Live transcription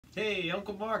Hey,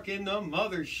 Uncle Mark in the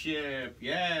mothership.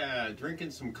 Yeah,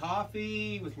 drinking some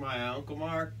coffee with my Uncle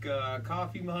Mark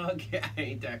coffee mug. Yeah,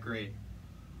 ain't that great.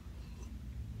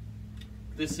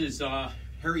 This is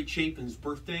Harry Chapin's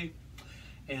birthday,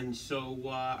 and so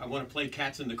I want to play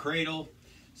Cats in the Cradle.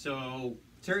 So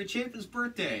it's Harry Chapin's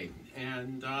birthday,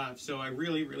 and so I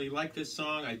really like this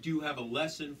song. I do have a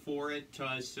lesson for it,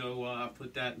 so I'll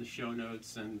put that in the show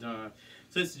notes. And so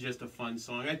this is just a fun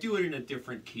song. I do it in a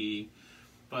different key,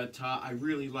 but I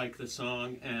really like the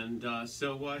song, and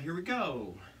so here we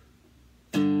go.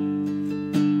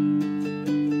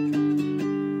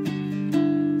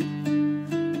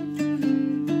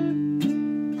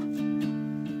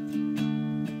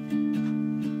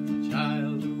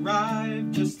 Child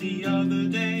arrived just the other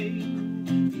day.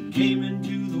 He came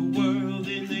into the world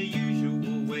in the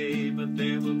usual way, but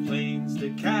there were planes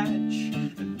to catch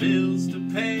and bills to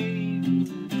pay.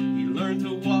 He learned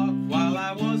to walk while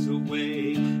I was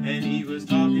away, and he was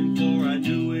talking before I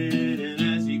knew it. And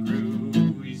as he grew,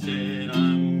 he said,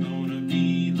 I'm gonna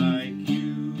be like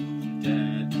you,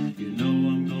 Dad. You know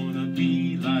I'm gonna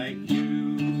be like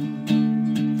you.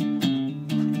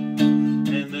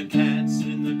 And the cat's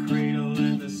in the cradle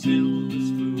and the silver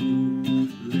spoon,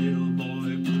 little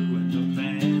boy blue and the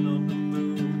man on the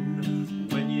moon.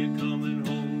 When you're coming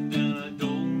home, then I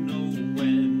don't know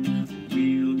when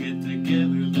we'll get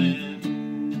together then.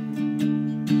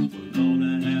 We're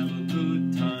gonna have a good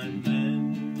time then.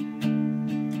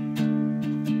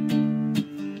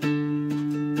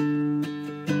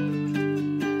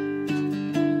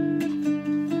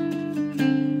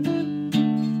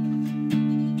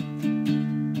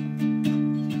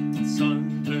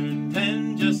 Sun turned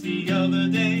 10 just the other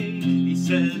day. He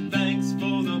said, thanks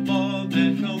for the ball,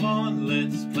 Dad, come on,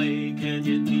 let's play. Can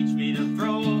you teach me to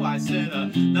throw? I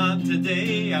said, not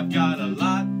today, I've got a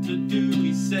lot to do.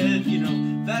 He said, you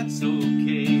know, that's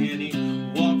okay. And he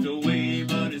walked away,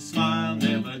 but his smile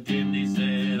never dimmed. He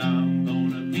said, I'm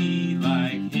gonna be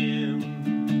like him.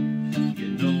 You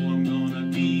know I'm gonna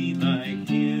be like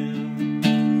him.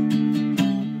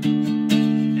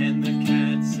 And the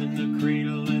cat's in the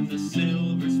cradle and the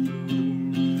silver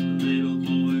spoon, little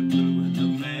boy blue and the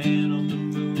man on the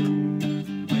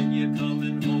moon. When you're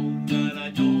coming home, God, I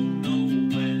don't know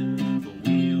when, but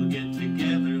we'll get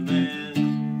together then.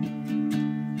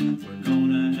 We're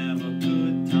gonna have a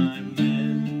good time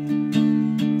then.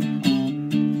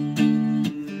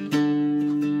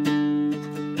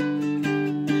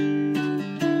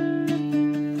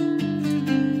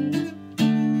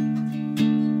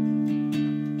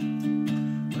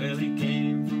 Well, he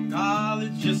came from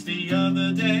college just the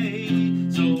other day.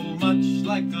 So much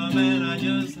like a man, I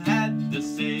just had to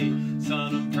say,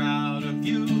 son, I'm proud of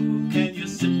you. Can you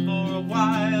sit for a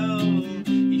while?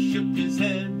 He shook his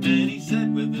head, then he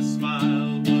said with a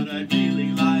smile, what I'd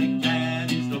really like,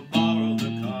 Dad, is to borrow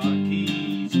the car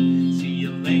keys. See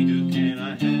you later, can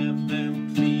I have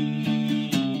them,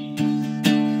 please?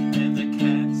 And the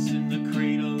cat's in the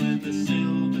cradle and the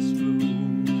silver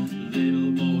spoon,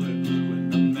 little boy blue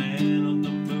and the man on the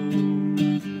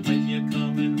moon. When you're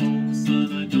coming home,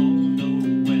 son, I don't know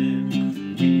when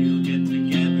we'll get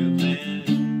together then.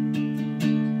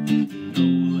 You know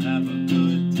we'll have a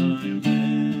good time then.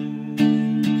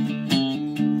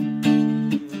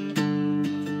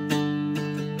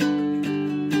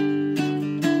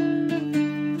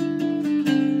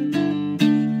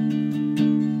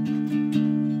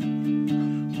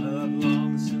 Well, I've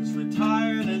long since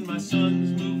retired and my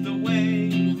son's moved away.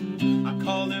 I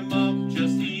called him up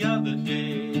just the other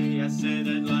day. I said,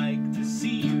 I'd like to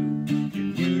see you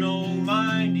if you don't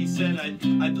mind. He said,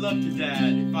 I'd love to,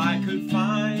 Dad, if I could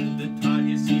find the time.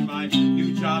 You see, my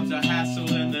new job's a hassle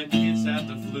and the kids have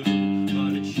the flu,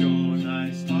 but it's sure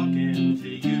nice talking to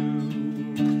you.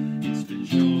 It's been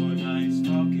sure nice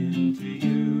talking to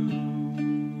you.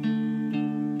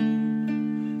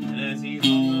 And as he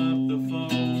hung up the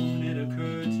phone, it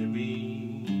occurred to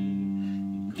me,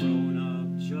 he'd grown up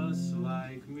just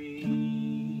like me.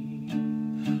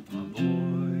 My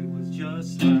boy was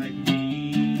just like me.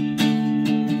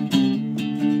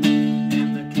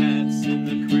 And the cat's in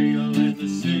the cradle and the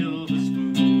silver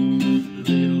spoon,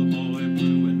 little boy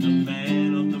blue and the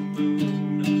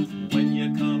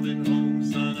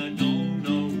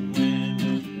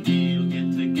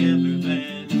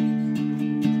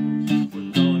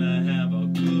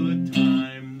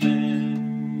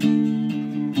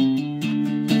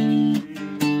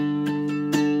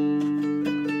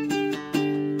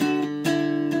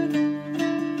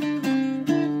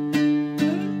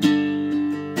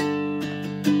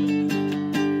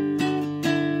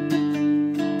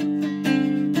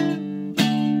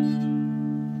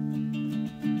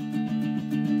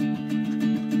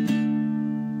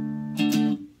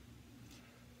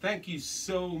thank you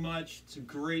so much. It's a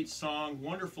great song,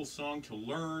 wonderful song to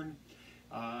learn.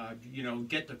 You know,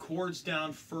 get the chords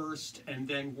down first and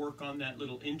then work on that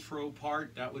little intro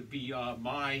part. That would be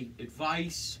my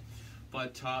advice.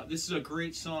 But this is a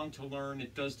great song to learn.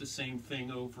 It does the same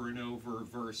thing over and over,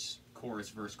 verse, chorus,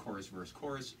 verse, chorus, verse,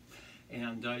 chorus.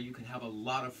 And you can have a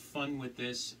lot of fun with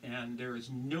this, and there is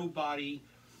nobody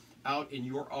out in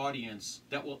your audience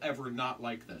that will ever not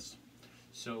like this.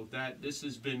 So this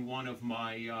has been one of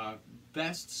my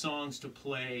best songs to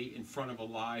play in front of a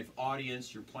live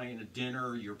audience. You're playing a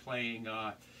dinner, you're playing,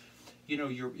 you know,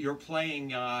 you're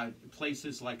playing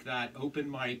places like that,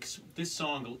 open mics. This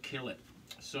song will kill it.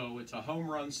 So it's a home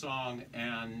run song,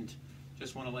 and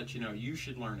just want to let you know, you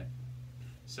should learn it.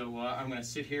 So I'm going to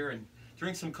sit here and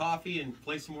drink some coffee and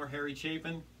play some more Harry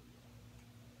Chapin.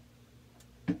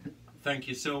 Thank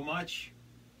you so much.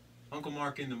 Uncle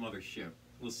Mark in the Mothership.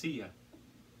 We'll see ya.